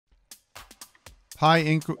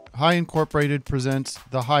HEI Incorporated presents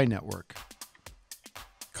the HEI Network.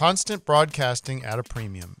 Constant broadcasting at a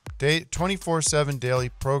premium. 24/7 daily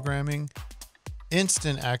programming.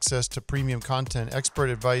 Instant access to premium content.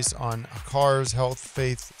 Expert advice on cars, health,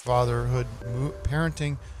 faith, fatherhood,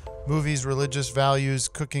 parenting, movies, religious values,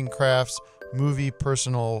 cooking, crafts, movies,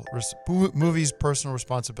 personal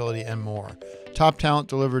responsibility, and more. Top talent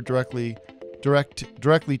delivered directly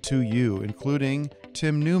to you, including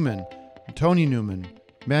Tim Newman, Tony Newman,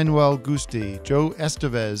 Manuel Gusti, Joe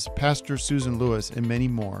Estevez, Pastor Susan Lewis, and many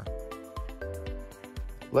more.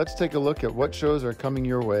 Let's take a look at what shows are coming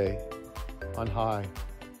your way on HEI.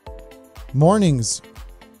 Mornings.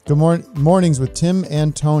 Good mornings with Tim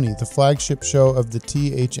and Tony, the flagship show of the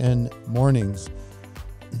THN Mornings.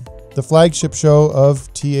 The flagship show of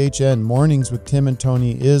THN Mornings with Tim and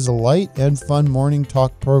Tony is a light and fun morning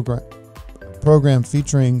talk program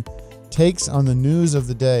featuring takes on the news of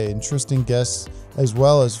the day, interesting guests, as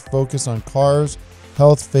well as focus on cars,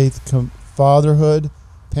 health, faith, fatherhood,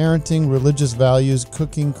 parenting, religious values,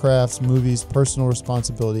 cooking, crafts, movies, personal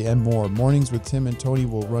responsibility, and more. Mornings with Tim and Tony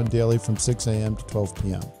will run daily from 6 a.m. to 12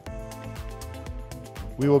 p.m.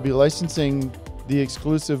 We will be licensing the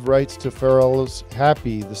exclusive rights to Pharrell's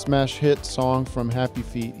Happy, the smash hit song from Happy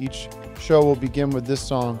Feet. Each show will begin with this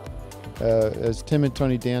song as Tim and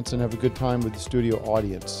Tony dance and have a good time with the studio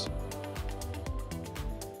audience.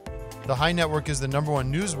 The HEI Network is the #1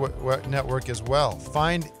 news network as well.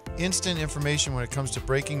 Find instant information when it comes to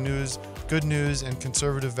breaking news, good news, and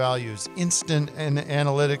conservative values. Instant and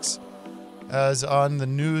analytics as on the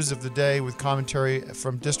news of the day with commentary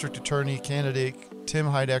from District Attorney candidate Tim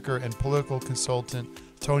Heidecker and political consultant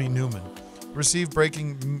Tony Newman. Receive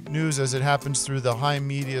breaking news as it happens through the HEI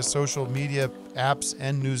Media social media apps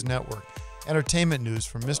and news network. Entertainment news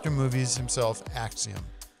from Mr. Movies himself, Axiom.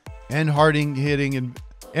 And hard-hitting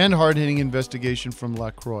investigation from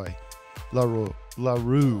LaRue.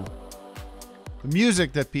 The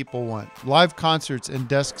music that people want. Live concerts and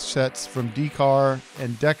desk sets from DKR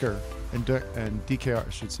and Decker and DKR, I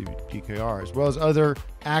should say DKR, as well as other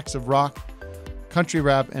acts of rock, country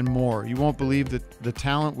rap, and more. You won't believe the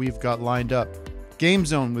talent we've got lined up. Game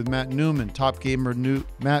Zone with Matt Newman. Top gamer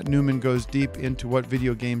Matt Newman goes deep into what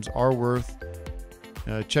video games are worth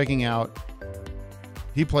checking out.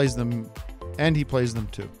 He plays them, and he plays them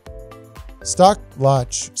too. Stock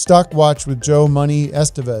Watch with Joe Money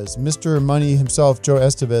Estevez. Mr. Money himself, Joe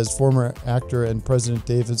Estevez, former actor and President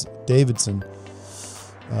Davidson.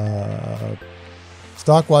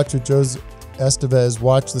 Stock Watch with Joe Estevez.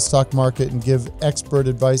 Watch the stock market and give expert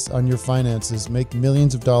advice on your finances. Make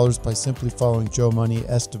millions of dollars by simply following Joe Money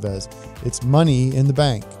Estevez. It's money in the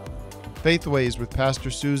bank. Faithways with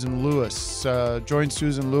Pastor Susan Lewis. Join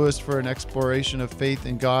Susan Lewis for an exploration of faith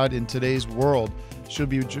in God in today's world. She'll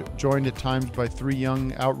be joined at times by 3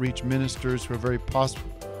 young outreach ministers who are very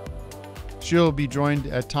She'll be joined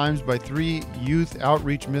at times by 3 youth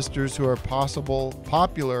outreach ministers who are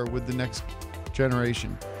popular with the next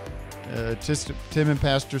generation. Tim and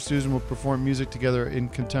Pastor Susan will perform music together in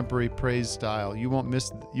contemporary praise style. You won't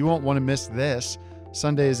want to miss this.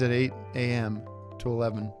 Sundays at 8 a.m. to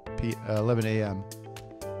 11 a.m.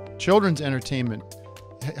 Children's entertainment.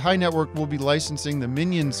 HEI Network will be licensing the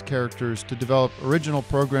Minions characters to develop original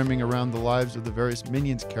programming around the lives of the various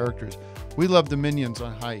Minions characters. We love the Minions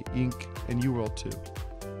on HEI Inc., and you will too.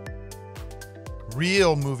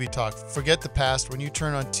 Real movie talk. Forget the past. When you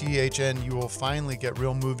turn on THN, you will finally get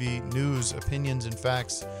real movie news, opinions, and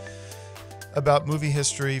facts about movie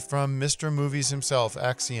history from Mr. Movies himself,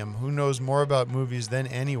 Axiom, who knows more about movies than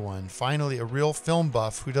anyone. Finally, a real film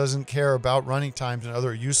buff who doesn't care about running times and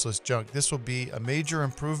other useless junk. This will be a major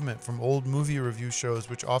improvement from old movie review shows,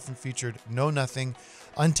 which often featured know-nothing,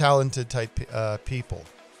 untalented type people.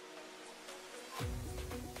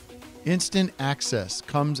 Instant access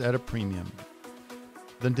comes at a premium.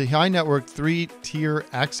 The HEI Network 3-tier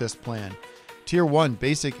access plan. Tier 1,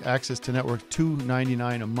 basic access to network,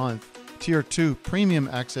 $2.99 a month. Tier 2, premium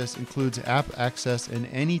access includes app access and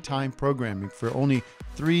anytime programming for only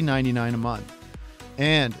 $3.99 a month.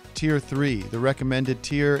 And Tier 3, the recommended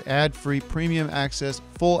tier, ad-free premium access,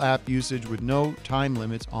 full app usage with no time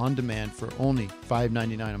limits on demand for only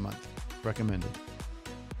 $5.99 a month. Recommended.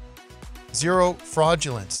 Zero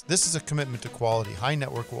fraudulence. This is a commitment to quality. HEI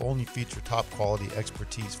Network will only feature top quality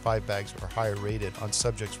expertise, 5 bags or higher rated, on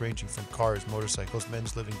subjects ranging from cars, motorcycles,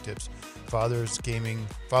 men's living tips, fatherhood gaming,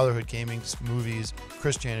 movies,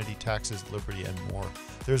 Christianity, taxes, liberty, and more.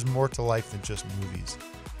 There's more to life than just movies.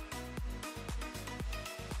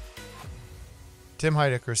 Tim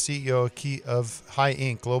Heidecker, CEO of HEI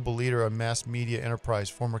Inc., global leader of mass media enterprise,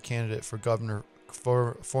 former candidate for governor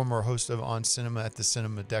former host of On Cinema at the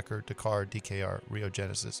Cinema Dakar, DKR, Rio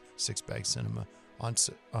Genesis, Six Bag Cinema.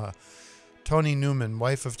 Tony Newman,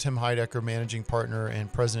 wife of Tim Heidecker, managing partner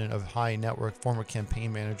and president of HEI Network, former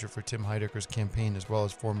campaign manager for Tim Heidecker's campaign, as well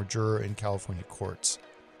as former juror in California courts.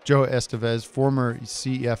 Joe Estevez, former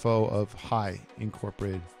CFO of HEI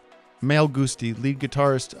Incorporated. Mel Gusti, lead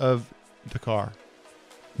guitarist of Dakar.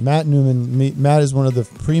 Matt Newman. Matt is one of the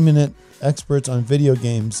preeminent experts on video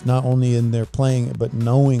games, not only in their playing, but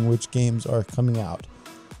knowing which games are coming out.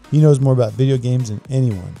 He knows more about video games than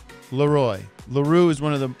anyone. Leroy. LaRue is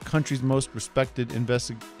one of the country's most respected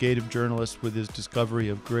investigative journalists with his discovery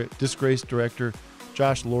of disgraced director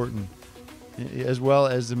Josh Lorton, as well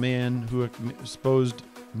as the man who exposed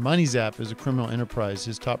MoneyZap as a criminal enterprise.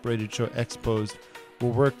 His top-rated show, Exposed,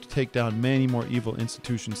 will work to take down many more evil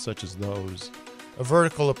institutions such as those. A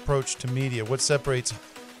vertical approach to media. What separates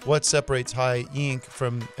HEI Inc.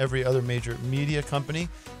 from every other major media company?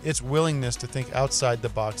 Its willingness to think outside the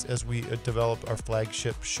box. As we develop our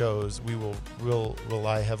flagship shows, we will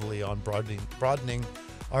rely heavily on broadening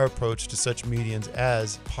our approach to such mediums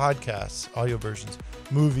as podcasts, audio versions,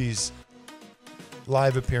 movies,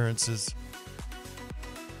 live appearances,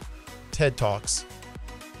 TED Talks.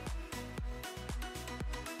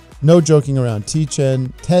 No joking around.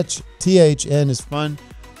 THN is fun,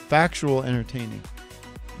 factual, entertaining.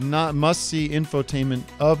 Not must-see infotainment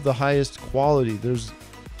of the highest quality. There's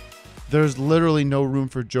literally no room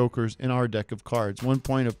for jokers in our deck of cards. One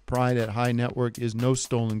point of pride at HEI Network is no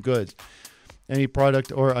stolen goods. Any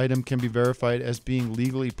product or item can be verified as being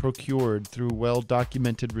legally procured through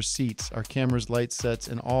well-documented receipts. Our cameras, light sets,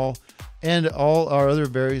 and all our other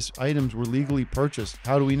various items were legally purchased.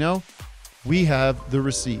 How do we know? We have the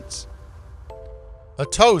receipts. A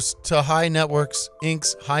toast to HEI Networks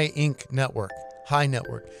Inc.'s HEI Inc. Network. HEI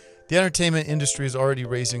Network. The entertainment industry is already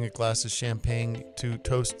raising a glass of champagne to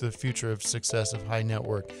toast the future of success of HEI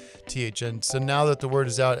Network, THN. So now that the word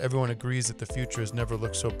is out, everyone agrees that the future has never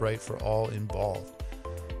looked so bright for all involved.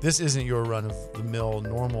 This isn't your run-of-the-mill,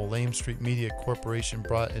 normal Lame Street Media Corporation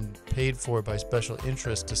brought and paid for by special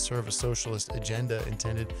interests to serve a socialist agenda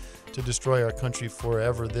intended to destroy our country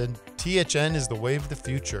forever. Then THN is the wave of the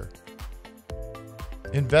future.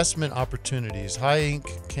 Investment opportunities. HEI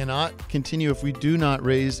Inc. cannot continue if we do not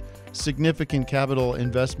raise significant capital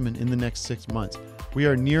investment in the next 6 months. We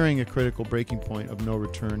are nearing a critical breaking point of no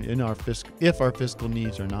return if our fiscal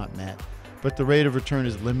needs are not met. But the rate of return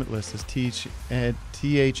is limitless as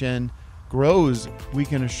THN grows. We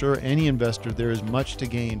can assure any investor there is much to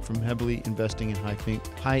gain from heavily investing in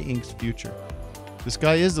HEI Inc.'s future. The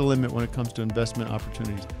sky is the limit when it comes to investment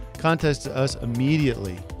opportunities. Contact us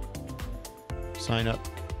immediately. Sign up.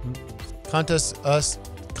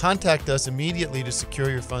 Contact us immediately to secure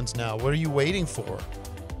your funds now. What are you waiting for?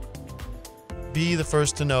 Be the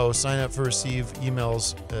first to know. Sign up for receive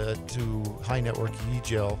emails to HEI Network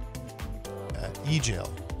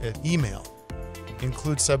email.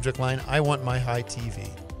 Include subject line, I want my HEI TV.